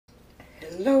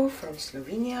Hello from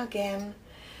Slovenia again.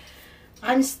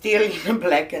 I'm still in a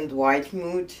black and white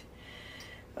mood.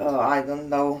 I don't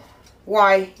know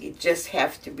why, it just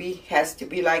has to be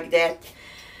like that.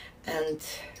 And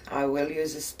I will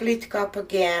use a split cup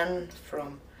again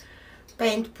from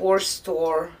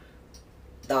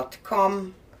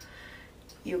paintpourstore.com.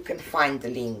 You can find the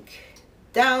link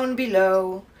down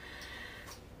below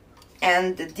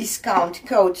and the discount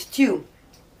code too.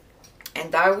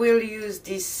 And I will use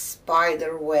this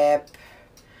spider web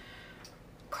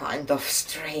kind of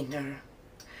strainer,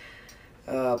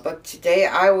 but today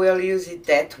I will use it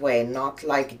that way, not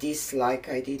like this, like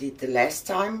I did it the last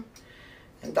time.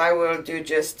 And I will do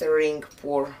just a ring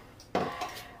pour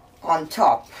on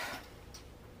top.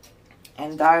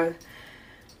 And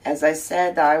as I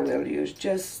said, I will use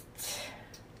just,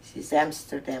 this is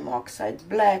Amsterdam Oxide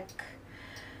Black,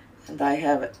 and I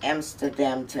have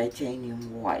Amsterdam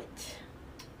Titanium White,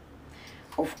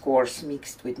 of course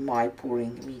mixed with my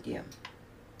pouring medium.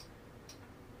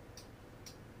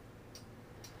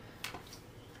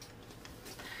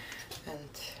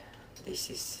 And this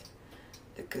is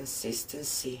the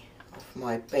consistency of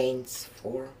my paints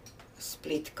for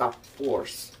split cup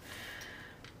pours.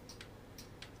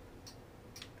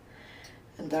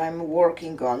 And I'm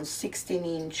working on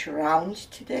 16-inch round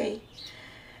today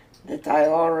that I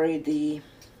already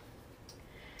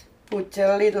put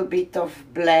a little bit of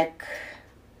black.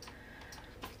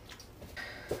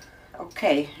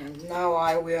 Okay, and now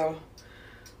I will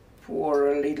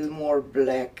pour a little more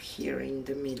black here in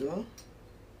the middle,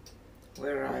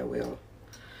 where I will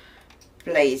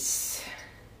place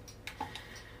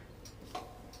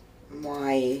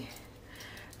my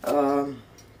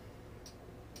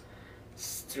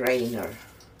strainer.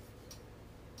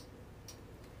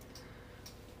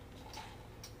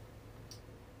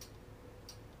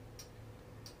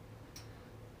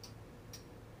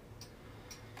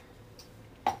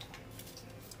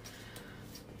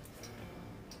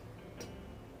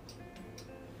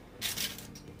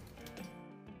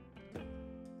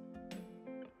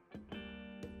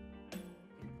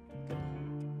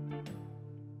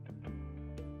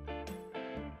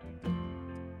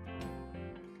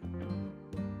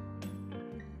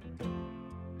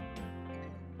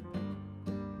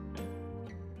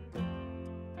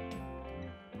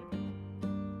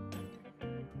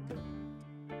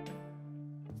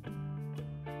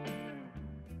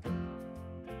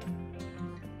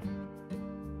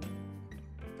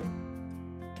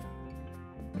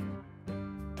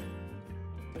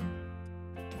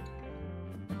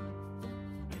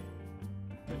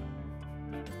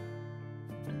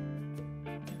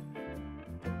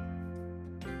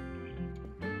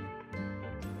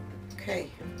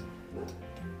 Okay,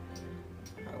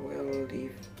 I will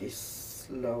leave this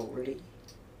slowly.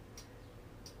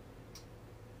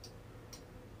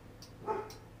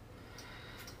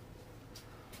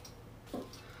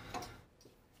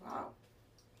 Wow,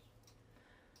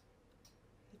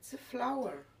 it's a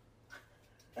flower.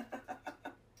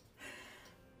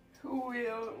 Who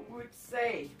would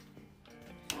say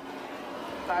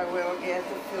that I will get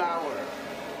a flower?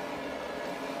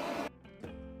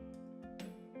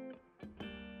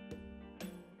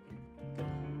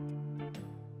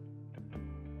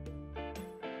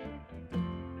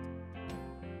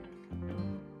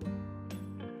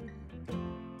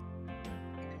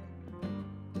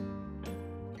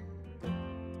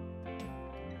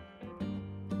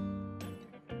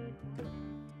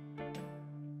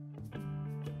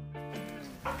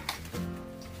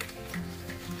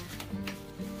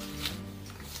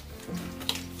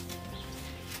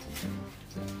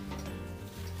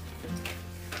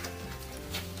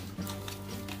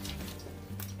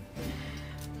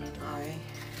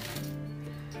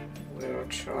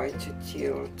 Try to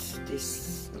tilt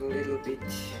this a little bit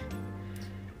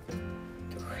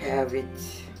to have it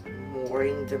more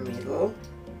in the middle.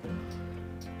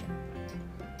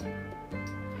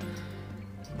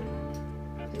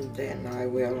 And then I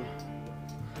will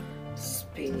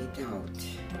spin it out.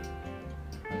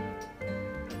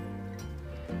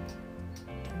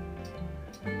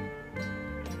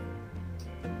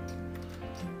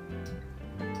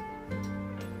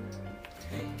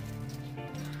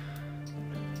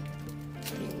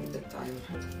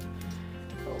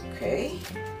 Okay.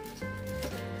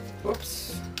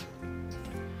 Oops.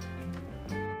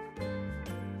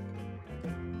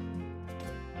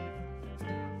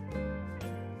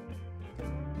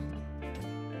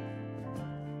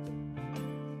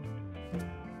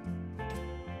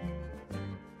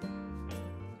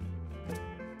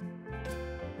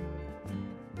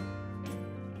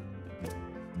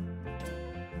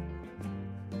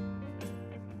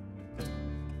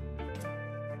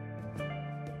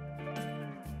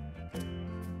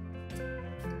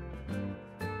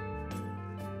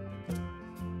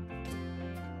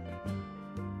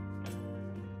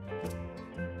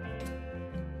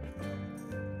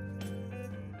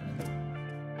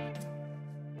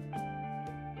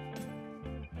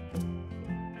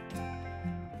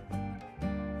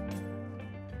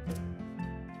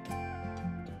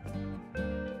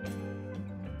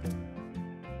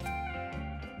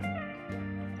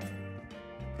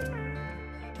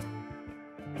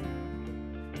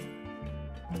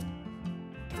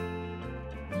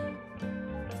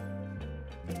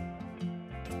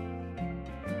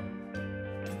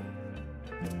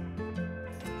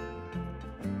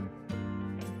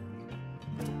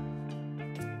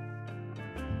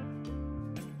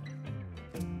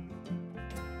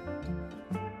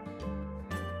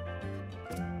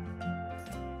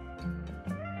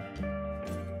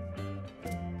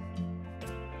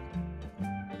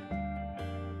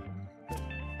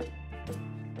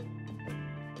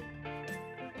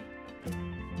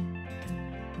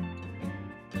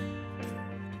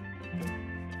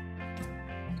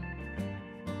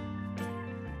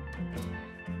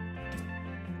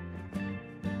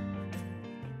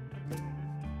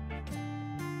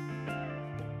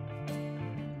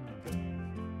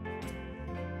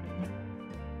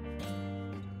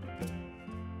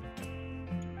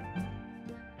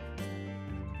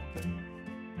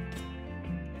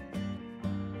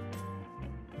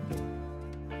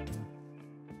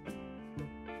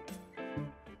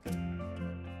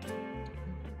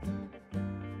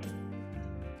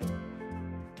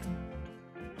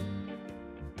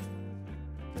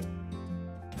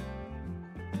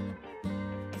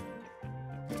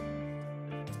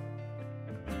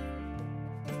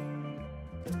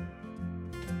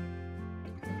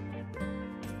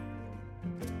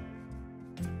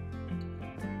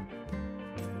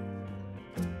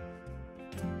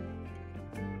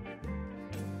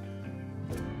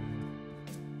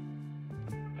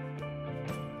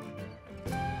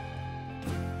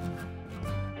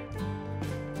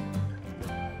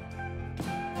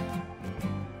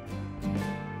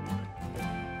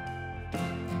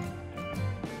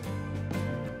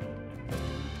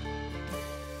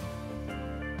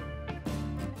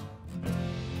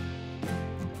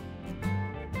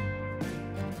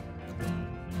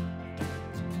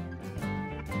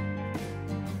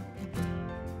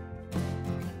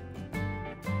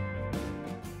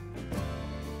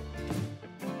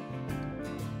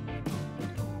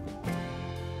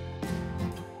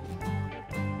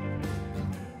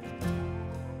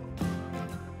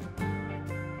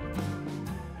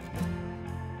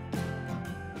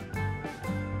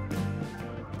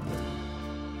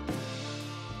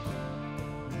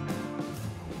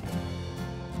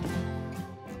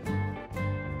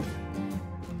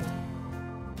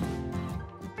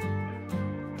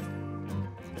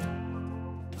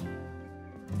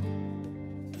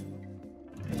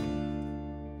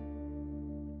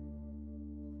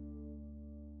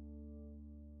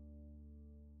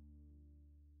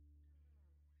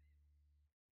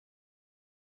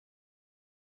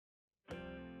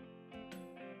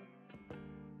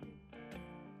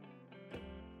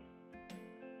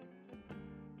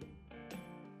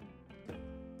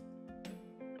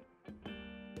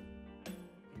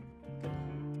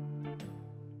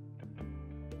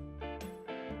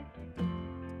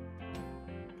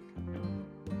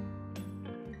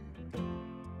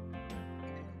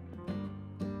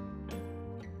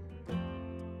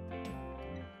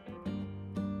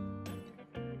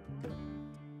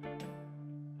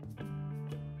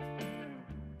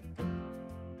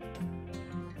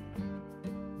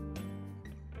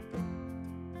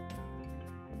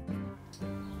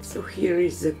 So here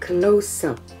is a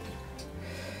close-up.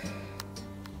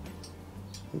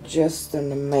 Just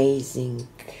an amazing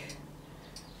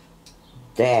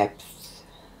depth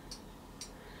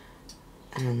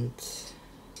and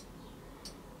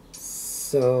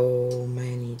so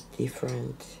many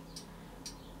different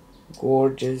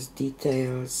gorgeous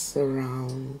details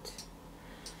around,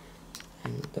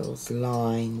 and those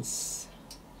lines,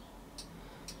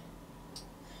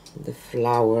 the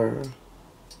flower.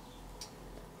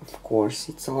 Of course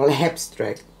it's all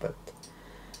abstract, but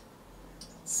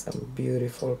some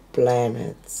beautiful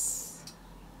planets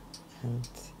and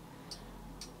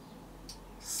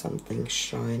something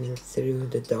shining through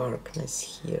the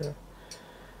darkness here.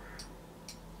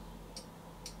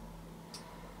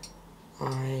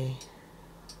 I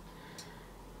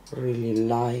really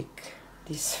like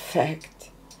this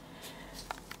fact,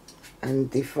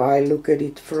 and if I look at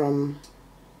it from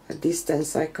a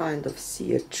distance I kind of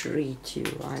see a tree too,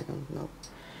 I don't know,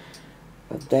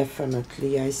 but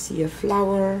definitely I see a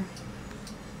flower.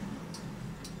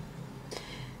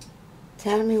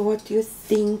 Tell me what you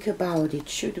think about it.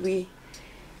 Should we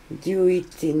do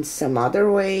it in some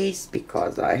other ways?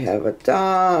 Because I have a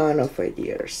ton of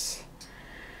ideas.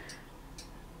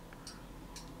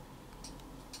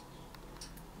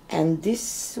 And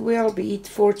this will be it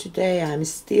for today. I'm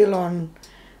still on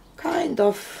kind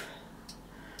of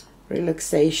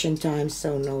relaxation time,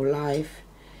 so no live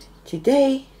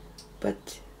today,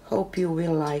 but hope you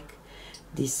will like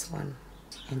this one,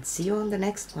 and see you on the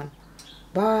next one.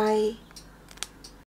 Bye.